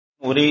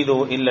உரீது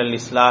இல்லல்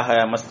இஸ்லாஹ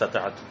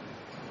மஸ்ததஅத்.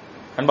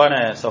 அன்பான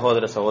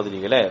சகோதர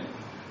சகோதரிகளே,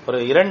 ஒரு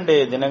 2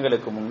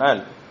 தினங்களுக்கு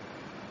முன்னால்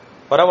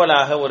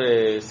பரவலாக ஒரு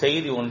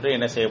செய்தி ஒன்று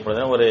என்ன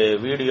செய்யப்படுது, ஒரு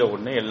வீடியோ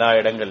ஒன்று எல்லா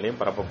இடங்களிலும்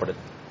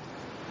பரப்பப்படுது.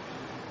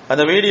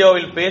 அந்த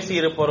வீடியோவில் பேசி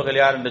இருப்பவர்கள்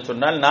யார் என்று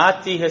சொன்னால்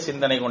நாத்திக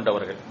சிந்தனை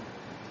கொண்டவர்கள்.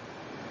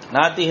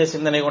 நாத்திக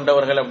சிந்தனை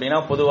கொண்டவர்கள்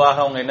அப்படின்னா பொதுவாக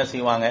அவங்க என்ன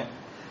செய்வாங்க,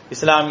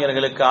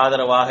 இஸ்லாமியர்களுக்கு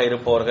ஆதரவாக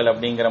இருப்பவர்கள்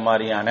அப்படிங்கிற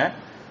மாதிரியான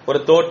ஒரு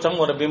தோற்றம்,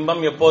 ஒரு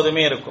பிம்பம்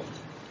எப்போதுமே இருக்கும்.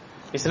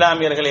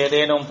 இஸ்லாமியர்கள்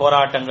ஏதேனும்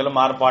போராட்டங்களும்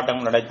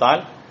ஆர்ப்பாட்டங்களும்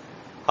நடத்தால்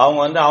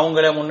அவங்க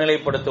அவங்கள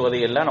முன்னிலைப்படுத்துவதை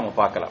எல்லாம் நம்ம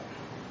பார்க்கலாம்.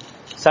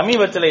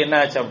 சமீபத்தில் என்ன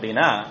ஆச்சு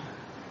அப்படின்னா,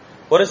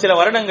 ஒரு சில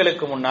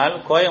வருடங்களுக்கு முன்னால்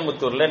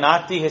கோயம்புத்தூர்ல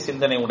நாத்திக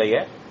சிந்தனை உடைய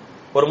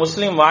ஒரு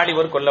முஸ்லீம்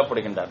வாலிபர்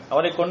கொல்லப்படுகின்றார்.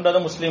 அவரை கொண்டது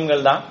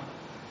முஸ்லீம்கள் தான்.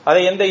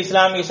 அதை எந்த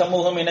இஸ்லாமிய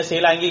சமூகம் என்ன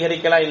செய்யல,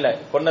 அங்கீகரிக்கலாம் இல்ல.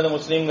 கொண்டது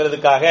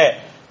முஸ்லீம்ங்கிறதுக்காக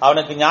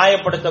அவனுக்கு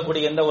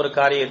நியாயப்படுத்தக்கூடிய எந்த ஒரு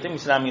காரியத்தையும்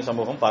இஸ்லாமிய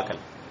சமூகம் பார்க்கல.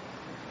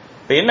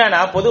 இப்ப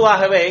என்னன்னா,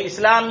 பொதுவாகவே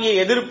இஸ்லாமிய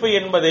எதிர்ப்பு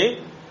என்பது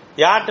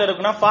யார்கிட்ட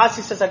இருக்குன்னா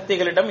பாசிச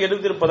சக்திகளிடம்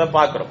எதிர்த்திருப்பதை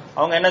பார்க்கிறோம்.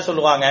 அவங்க என்ன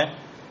சொல்லுவாங்க,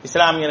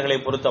 இஸ்லாமியர்களை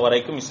பொறுத்த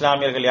வரைக்கும்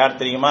இஸ்லாமியர்கள் யார்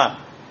தெரியுமா,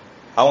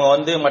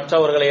 அவங்க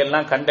மற்றவர்களை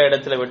எல்லாம் கண்ட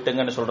இடத்துல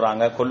வெட்டுங்கன்னு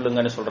சொல்றாங்க,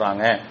 கொல்லுங்கன்னு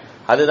சொல்றாங்க.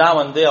 அதுதான்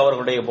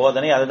அவர்களுடைய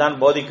போதனை, அதுதான்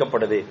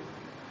போதிக்கப்படுது.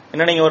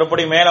 இன்னும் நீங்க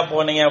ஒருபடி மேல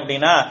போனீங்க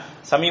அப்படின்னா,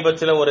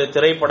 சமீபத்தில் ஒரு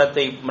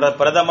திரைப்படத்தை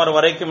பிரதமர்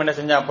வரைக்கும் என்ன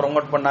செஞ்சா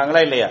ப்ரொமோட்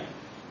பண்ணாங்களா இல்லையா,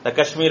 த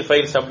காஷ்மீர்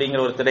ஃபைல்ஸ்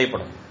அப்படிங்கிற ஒரு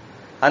திரைப்படம்.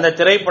 அந்த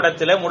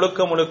திரைப்படத்தில்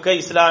முழுக்க முழுக்க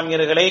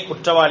இஸ்லாமியர்களை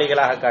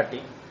குற்றவாளிகளாக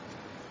காட்டி,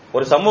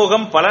 ஒரு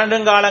சமூகம் பல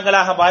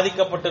நெடுங்காலங்களாக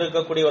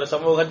பாதிக்கப்பட்டிருக்கக்கூடிய ஒரு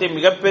சமூகத்தை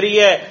மிகப்பெரிய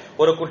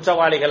ஒரு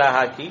குற்றவாளிகளாக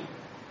ஆக்கி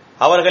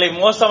அவர்களை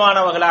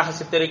மோசமானவர்களாக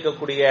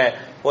சித்தரிக்கக்கூடிய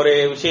ஒரு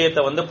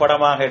விஷயத்தை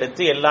படமாக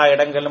எடுத்து எல்லா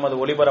இடங்களிலும் அது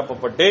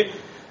ஒளிபரப்பப்பட்டு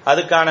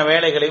அதுக்கான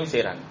வேலைகளையும்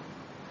செய்யறாங்க.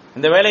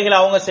 இந்த வேலைகளை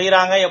அவங்க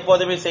செய்யறாங்க,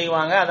 எப்போதுமே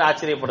செய்வாங்க, அது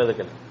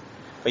ஆச்சரியப்படுறதுக்கு.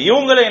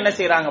 இவங்களும் என்ன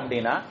செய்யறாங்க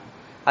அப்படின்னா,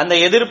 அந்த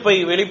எதிர்ப்பை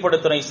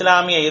வெளிப்படுத்துறோம்,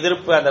 இஸ்லாமிய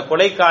எதிர்ப்பு, அந்த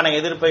கொலைக்கான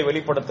எதிர்ப்பை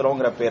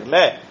வெளிப்படுத்துறோங்கிற பேர்ல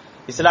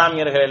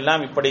இஸ்லாமியர்கள்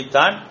எல்லாம்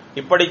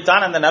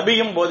இப்படித்தான் அந்த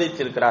நபியும்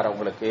போதிச்சிருக்கிறார்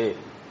அவங்களுக்கு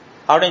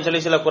அப்படின்னு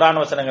சொல்லி சில குர்ஆன்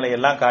வசனங்களை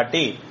எல்லாம்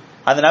காட்டி,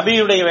 அந்த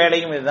நபியுடைய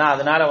வேலையும் இதுதான்,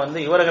 அதனால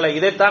இவர்களை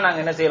இதைத்தான்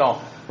நாங்க என்ன செய்யறோம்,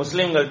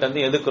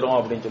 முஸ்லீம்கள்ட்ட எதிர்க்கிறோம்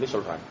அப்படின்னு சொல்லி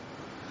சொல்றாங்க.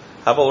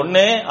 அப்ப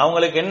ஒண்ணு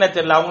அவங்களுக்கு என்ன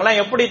தெரியல, அவங்க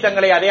எல்லாம் எப்படி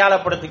தங்களை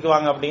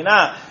அடையாளப்படுத்திக்குவாங்க அப்படின்னா,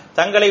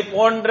 தங்களை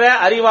போன்ற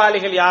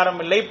அறிவாளிகள்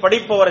யாரும் இல்லை,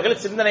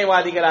 படிப்பவர்கள்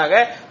சிந்தனைவாதிகளாக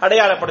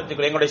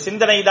அடையாளப்படுத்திக்கொள்ள, எங்களுடைய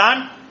சிந்தனை தான்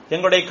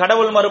எங்களுடைய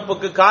கடவுள்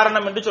மறுப்புக்கு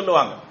காரணம் என்று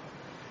சொல்லுவாங்க.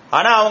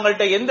 ஆனா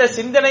அவங்கள்ட்ட எந்த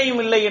சிந்தனையும்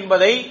இல்லை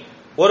என்பதை,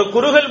 ஒரு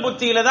குறுகல்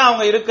புத்தியில தான்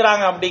அவங்க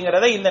இருக்கிறாங்க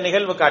அப்படிங்கறத இந்த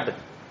நிகழ்வு காட்டுது.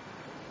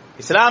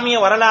 இஸ்லாமிய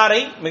வரலாறை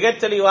மிக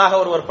தெளிவாக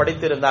ஒருவர்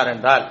படித்திருந்தார்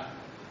என்றால்,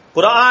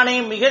 குர்ஆனை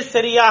மிக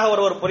சரியாக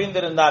ஒருவர்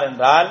புரிந்திருந்தார்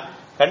என்றால்,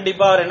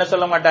 கண்டிப்பா அவர் என்ன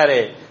சொல்ல மாட்டாரு,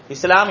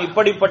 இஸ்லாம்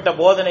இப்படிப்பட்ட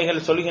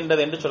போதனைகள்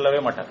சொல்கின்றது என்று சொல்லவே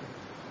மாட்டார்.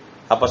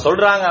 அப்ப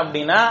சொல்றாங்க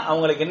அப்படின்னா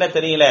அவங்களுக்கு என்ன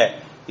தெரியல,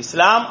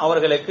 இஸ்லாம்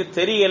அவர்களுக்கு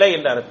தெரியல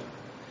என்ற அர்த்தம்.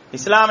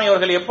 இஸ்லாமை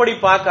அவர்கள் எப்படி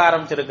பார்க்க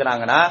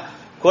ஆரம்பிச்சிருக்கிறாங்கன்னா,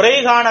 குறை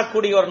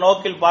காணக்கூடிய ஒரு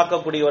நோக்கில்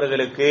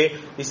பார்க்கக்கூடியவர்களுக்கு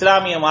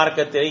இஸ்லாமிய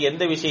மார்க்கத்தை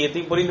எந்த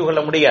விஷயத்தையும் புரிந்து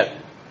கொள்ள முடியாது.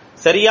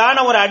 சரியான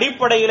ஒரு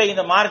அடிப்படையில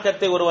இந்த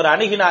மார்க்கத்தை ஒருவர்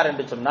அணுகினார்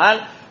என்று சொன்னால்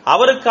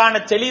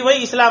அவருக்கான தெளிவை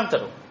இஸ்லாம்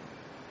தரும்.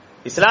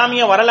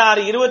 இஸ்லாமிய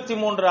வரலாறு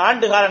 23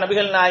 ஆண்டுகால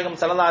நபிகள் நாயகம்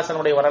ஸல்லல்லாஹு அலைஹி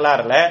வஸல்லம்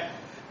வரலாறுல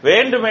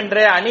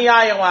வேண்டுமென்றே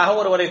அநியாயமாக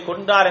ஒருவரை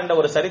கொன்றார் என்ற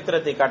ஒரு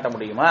சரித்திரத்தை காட்ட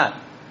முடியுமா?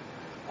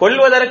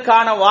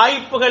 கொல்வதற்கான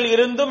வாய்ப்புகள்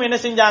இருந்தும் என்ன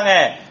செஞ்சாங்க,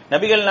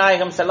 நபிகள்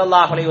நாயகம்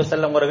ஸல்லல்லாஹு அலைஹி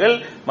வஸல்லம் அவர்கள்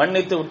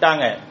மன்னித்து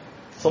விட்டாங்க.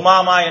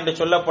 சுமாமா என்று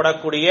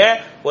சொல்லப்படக்கூடிய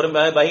ஒரு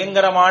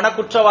பயங்கரமான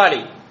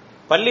குற்றவாளி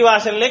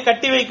பள்ளிவாசலிலே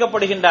கட்டி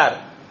வைக்கப்படுகின்றார்.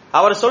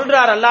 அவர்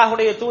சொல்றார்,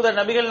 அல்லாஹ்வுடைய தூதர்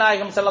நபிகள்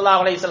நாயகம்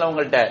ஸல்லல்லாஹு அலைஹி வஸல்லம்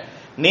அவங்கள்ட்ட,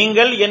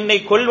 நீங்கள் என்னை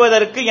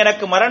கொல்வதற்கு,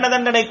 எனக்கு மரண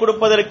தண்டனை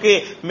கொடுப்பதற்கு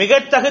மிக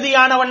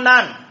தகுதியானவன்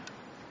நான்.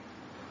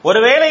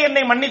 ஒருவேளை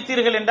என்னை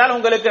மன்னித்தீர்கள் என்றால்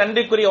உங்களுக்கு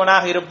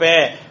நன்றிக்குரியவனாக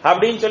இருப்பேன்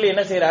அப்படின்னு சொல்லி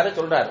என்ன செய்யறாரு,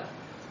 சொல்றாரு.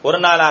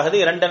 1 நாள் ஆகுது,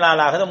 2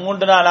 நாள் ஆகுது,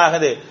 3 நாள்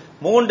ஆகுது.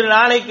 3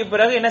 நாளைக்கு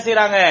பிறகு என்ன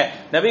செய்யறாங்க,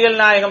 நபிகள்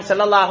நாயகம்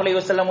ஸல்லல்லாஹு அலைஹி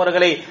வஸல்லம்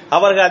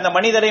அவர்கள் அந்த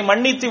மனிதரை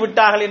மன்னித்து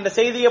விட்டார்கள் என்ற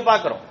செய்தியை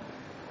பார்க்கிறோம்.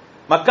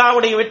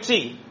 மக்காவுடைய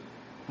வெற்றி,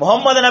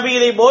 முகமது நபி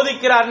இதை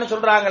போதிக்கிறார்னு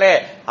சொல்றாங்களே,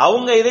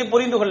 அவங்க இதை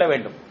புரிந்து கொள்ள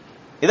வேண்டும்.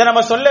 இதை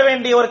நம்ம சொல்ல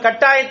வேண்டிய ஒரு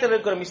கட்டாயத்தில்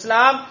இருக்கிறோம்.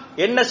 இஸ்லாம்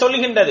என்ன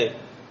சொல்கின்றது,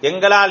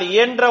 எங்களால்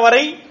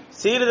இயன்றவரை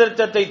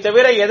சீர்திருத்தத்தை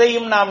தவிர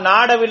எதையும் நாம்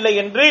நாடவில்லை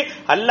என்று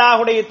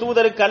அல்லாஹ்வுடைய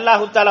தூதருக்கு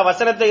அல்லாஹ் தஆலா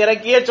வசனத்தை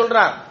இறக்கியே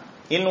சொல்றான்.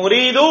 இன்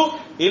உரீது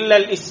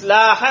இல்லல்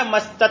இஸ்லாஹ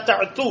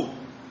மஸ்ததஅது,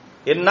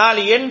 என்னால்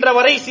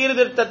இயன்றவரை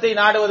சீர்திருத்தத்தை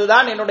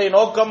நாடுவதுதான் என்னுடைய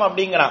நோக்கம்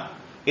அப்படிங்கிறான்.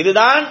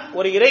 இதுதான்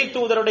ஒரு இறை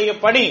தூதருடைய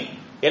பணி.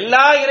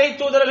 எல்லா இறை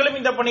தூதர்களும்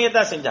இந்த பணியை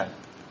தான் செஞ்சாங்க.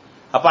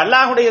 அப்ப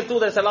அல்லாஹ்வுடைய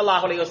தூதர்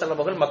ஸல்லல்லாஹு அலைஹி வஸல்லம்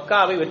அவர்கள்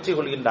மக்காவை வெற்றி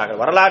கொள்கின்றார்கள்.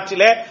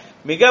 வரலாற்றிலே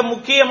மிக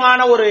முக்கியமான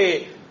ஒரு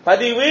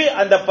பதிவு,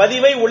 அந்த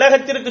பதிவை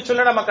உலகத்திற்கு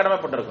சொல்ல நம்ம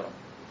கடமைப்பட்டிருக்கிறோம்.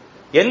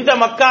 எந்த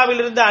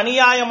மக்காவில் இருந்து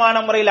அநியாயமான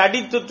முறையில்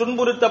அடித்து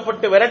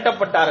துன்புறுத்தப்பட்டு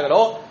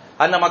விரட்டப்பட்டார்களோ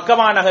அந்த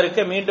மக்கமா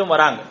நகருக்கு மீண்டும்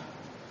வராங்க.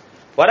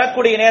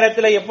 வரக்கூடிய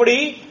நேரத்தில் எப்படி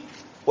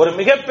ஒரு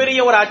மிகப்பெரிய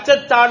ஒரு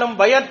அச்சத்தாலும்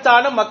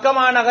பயத்தாலும்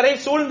மக்கமா நகரை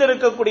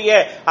சூழ்ந்திருக்கக்கூடிய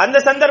அந்த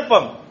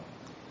சந்தர்ப்பம்,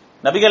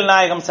 நபிகள்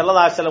நாயகம்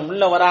ஸல்லல்லாஹு அலைஹி வஸல்லம்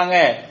உள்ள வராங்க.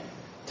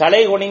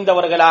 தலை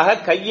குனிந்தவர்களாக,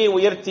 கையை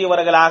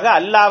உயர்த்தியவர்களாக,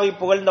 அல்லாஹ்வை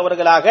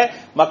புகழ்ந்தவர்களாக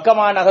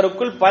மக்கமா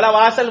நகருக்குள் பல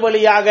வாசல்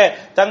வழியாக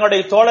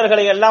தங்களுடைய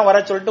தோழர்களை எல்லாம் வர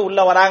சொல்லிட்டு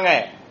உள்ள வராங்க.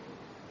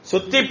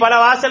 சுத்தி பல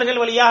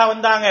வாசல்கள் வழியாக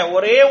வந்தாங்க.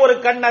 ஒரே ஒரு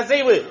கண்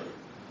அசைவு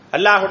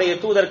அல்லாஹ்வுடைய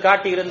தூதர்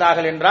காட்டி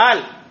இருந்தார்கள்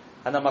என்றால்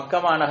அந்த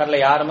மக்கமா நகர்ல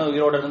யாருமே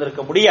உயிரோடு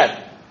இருந்திருக்க முடியாது.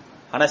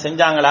 ஆனா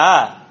செஞ்சாங்களா?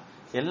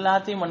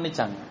 எல்லாத்தையும்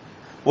மன்னிச்சாங்க,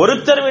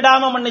 ஒருத்தர்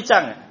விடாம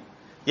மன்னிச்சாங்க.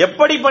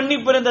 எப்படி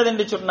மன்னிப்பு இருந்தது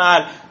என்று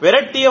சொன்னால்,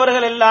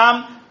 விரட்டியவர்கள் எல்லாம்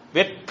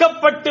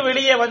வெட்கப்பட்டு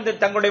வெளியே வந்து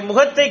தங்களுடைய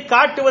முகத்தை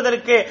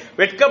காட்டுவதற்கு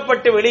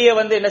வெட்கப்பட்டு வெளியே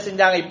வந்து என்ன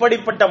செஞ்சாங்க?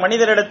 இப்படிப்பட்ட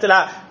மனிதரிடத்துல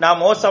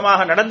நாம்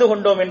மோசமாக நடந்து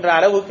கொண்டோம் என்ற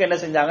அளவுக்கு என்ன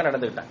செஞ்சாங்க?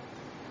 நடந்துகிட்டாங்க.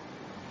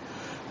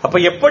 அப்ப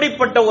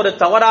எப்படிப்பட்ட ஒரு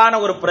தவறான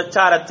ஒரு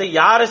பிரச்சாரத்தை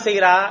யாரு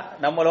செய்யறா?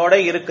 நம்மளோட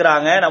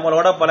இருக்கிறாங்க,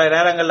 நம்மளோட பல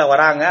நேரங்கள்ல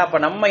வராங்க. அப்ப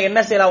நம்ம என்ன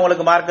செய்யலாம்?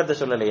 அவங்களுக்கு மார்க்கத்தை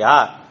சொல்லலையா?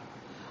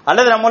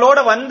 அல்லது நம்மளோட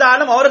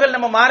வந்தாலும் அவர்கள்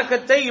நம்ம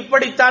மார்க்கத்தை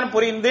இப்படித்தான்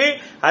புரிந்து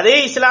அதே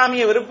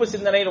இஸ்லாமிய விருப்பு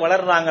சிந்தனையில்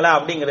வளர்றாங்களா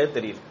அப்படிங்கிறது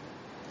தெரியும்.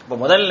 இப்ப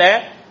முதல்ல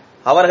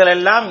அவர்கள்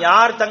எல்லாம்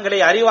யார் தங்களை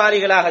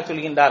அறிவாளிகளாக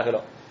சொல்கின்றார்களோ,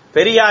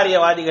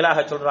 பெரியாரியவாதிகளாக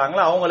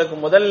சொல்றாங்களோ, அவங்களுக்கு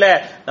முதல்ல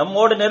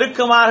நம்மோடு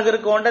நெருக்கமாக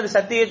இருக்க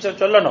சத்தியை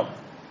சொல்லணும்.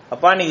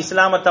 அப்பா, நீ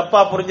இஸ்லாம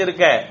தப்பா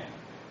புரிஞ்சிருக்க,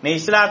 நீ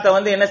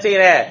இஸ்லாத்தை என்ன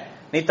செய்யற,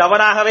 நீ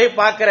தவறாகவே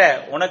பார்க்கிற,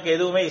 உனக்கு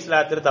எதுவுமே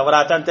இஸ்லாத்திற்கு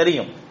தவறாத்தான்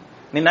தெரியும்.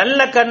 நீ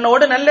நல்ல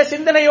கண்ணோடு நல்ல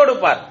சிந்தனையோடு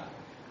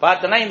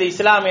பார்த்தனா இந்த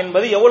இஸ்லாம்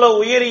என்பது எவ்வளவு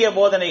உயரிய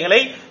போதனைகளை,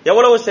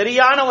 எவ்வளவு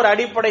சரியான ஒரு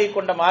அடிப்படை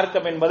கொண்ட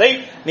மார்க்கம் என்பதை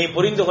நீ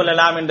புரிந்து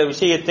கொள்ளலாம் என்ற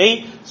விஷயத்தை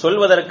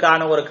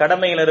சொல்வதற்கான ஒரு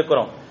கடமையில்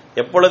இருக்கிறோம்.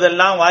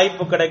 எப்பொழுதெல்லாம்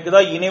வாய்ப்பு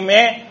கிடைக்குதோ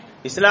இனிமே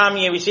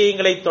இஸ்லாமிய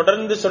விஷயங்களை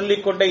தொடர்ந்து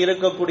சொல்லிக் கொண்டே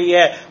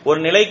இருக்கக்கூடிய ஒரு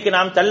நிலைக்கு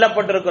நாம்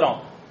தள்ளப்பட்டிருக்கிறோம்.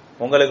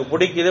 உங்களுக்கு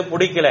பிடிக்குது,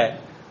 பிடிக்கல,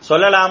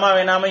 சொல்லலாமா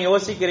வேணாம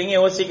யோசிக்கிறீங்க,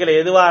 யோசிக்கல,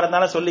 எதுவா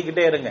இருந்தாலும்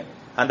சொல்லிக்கிட்டே இருங்க.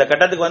 அந்த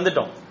கட்டத்துக்கு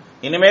வந்துட்டோம்.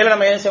 இனிமேல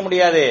நம்ம ஏன் செய்ய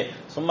முடியாது?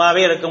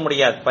 சும்மாவே இருக்க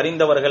முடியாது.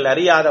 பரிந்தவர்கள்,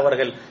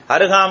 அறியாதவர்கள்,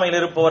 அருகாமையில்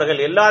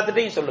இருப்பவர்கள்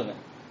எல்லாத்திட்டையும் சொல்லுங்க.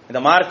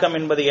 இந்த மார்க்கம்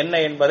என்பது என்ன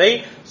என்பதை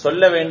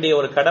சொல்ல வேண்டிய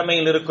ஒரு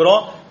கடமையில்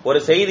இருக்கிறோம். ஒரு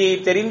செய்தியை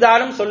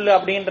தெரிந்தாலும் சொல்லு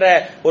அப்படின்ற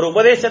ஒரு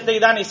உபதேசத்தை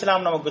தான்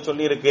இஸ்லாம் நமக்கு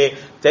சொல்லி இருக்கு.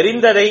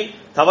 தெரிந்ததை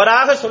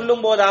தவறாக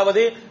சொல்லும்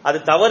போதாவது அது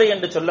தவறு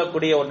என்று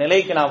சொல்லக்கூடிய ஒரு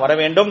நிலைக்கு நாம் வர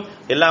வேண்டும்.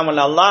 எல்லாம்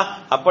வல்ல அல்லாஹ்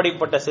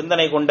அப்படிப்பட்ட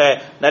சிந்தனை கொண்ட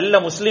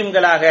நல்ல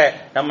முஸ்லிம்களாக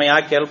நம்மை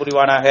ஆக்கி அருள்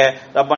புரிவானாக.